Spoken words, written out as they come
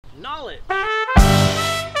Knowledge.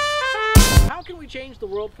 How can we change the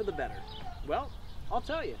world for the better? Well, I'll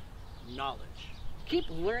tell you. Knowledge. Keep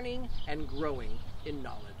learning and growing in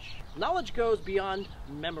knowledge. Knowledge goes beyond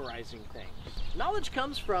memorizing things. Knowledge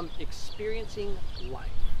comes from experiencing life.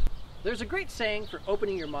 There's a great saying for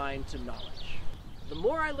opening your mind to knowledge. The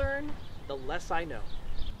more I learn, the less I know.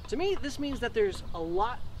 To me, this means that there's a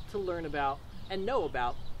lot to learn about and know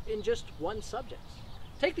about in just one subject.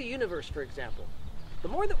 Take the universe, for example. The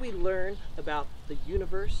more that we learn about the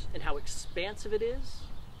universe and how expansive it is,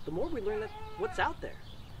 the more we learn what's out there.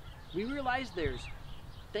 We realize there's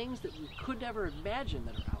things that we could never imagine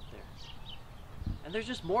that are out there. And there's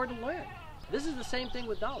just more to learn. This is the same thing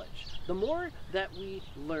with knowledge. The more that we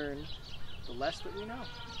learn, the less that we know.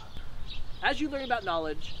 As you learn about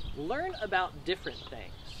knowledge, learn about different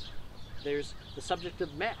things. There's the subject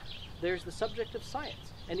of math. There's the subject of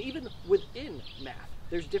science. And even within math,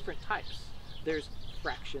 there's different types. There's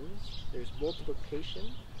fractions, there's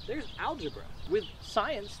multiplication, there's algebra. With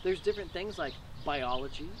science, there's different things like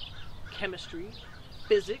biology, chemistry,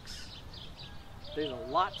 physics. There's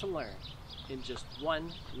a lot to learn in just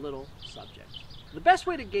one little subject. The best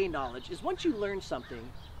way to gain knowledge is once you learn something,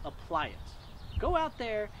 apply it. Go out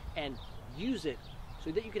there and use it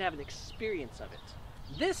so that you can have an experience of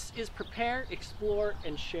it. This is prepare, explore,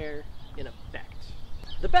 and share in effect.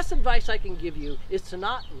 The best advice I can give you is to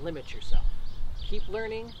not limit yourself. Keep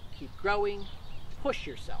learning, keep growing, push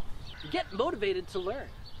yourself. Get motivated to learn.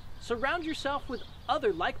 Surround yourself with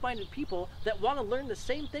other like-minded people that want to learn the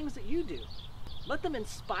same things that you do. Let them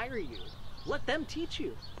inspire you. Let them teach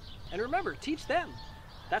you. And remember, teach them.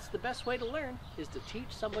 That's the best way to learn, is to teach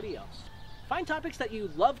somebody else. Find topics that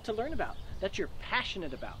you love to learn about, that you're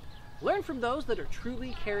passionate about. Learn from those that are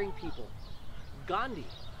truly caring people. Gandhi,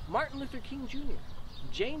 Martin Luther King Jr.,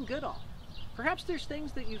 Jane Goodall. Perhaps there's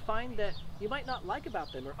things that you find that you might not like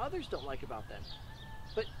about them or others don't like about them,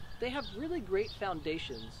 but they have really great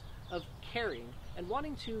foundations of caring and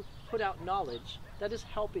wanting to put out knowledge that is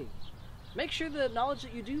helping. Make sure the knowledge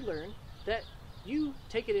that you do learn, that you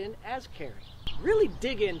take it in as caring. Really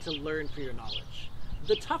dig in to learn for your knowledge.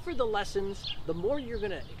 The tougher the lessons, the more you're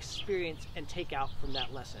going to experience and take out from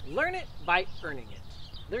that lesson. Learn it by earning it.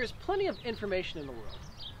 There's plenty of information in the world,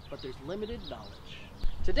 but there's limited knowledge.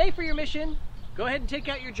 Today for your mission, go ahead and take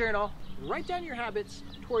out your journal, write down your habits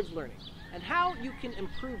towards learning and how you can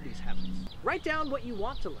improve these habits. Write down what you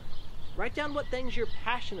want to learn. Write down what things you're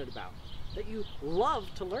passionate about, that you love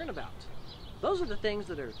to learn about. Those are the things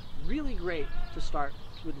that are really great to start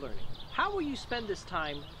with learning. How will you spend this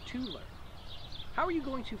time to learn? How are you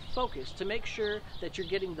going to focus to make sure that you're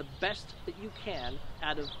getting the best that you can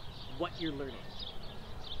out of what you're learning?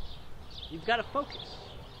 You've got to focus.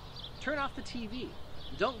 Turn off the TV.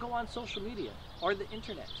 Don't go on social media or the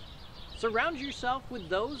internet. Surround yourself with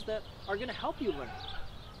those that are going to help you learn.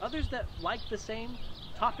 Others that like the same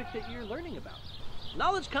topic that you're learning about.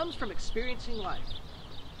 Knowledge comes from experiencing life.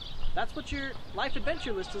 That's what your life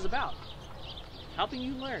adventure list is about. Helping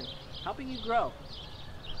you learn, helping you grow.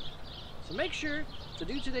 So make sure to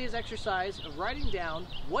do today's exercise of writing down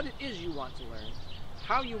what it is you want to learn,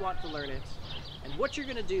 how you want to learn it, and what you're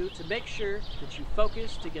going to do to make sure that you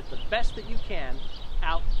focus to get the best that you can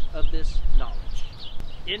out of this knowledge.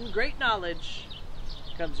 In great knowledge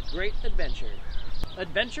comes great adventure.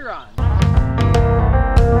 Adventure on!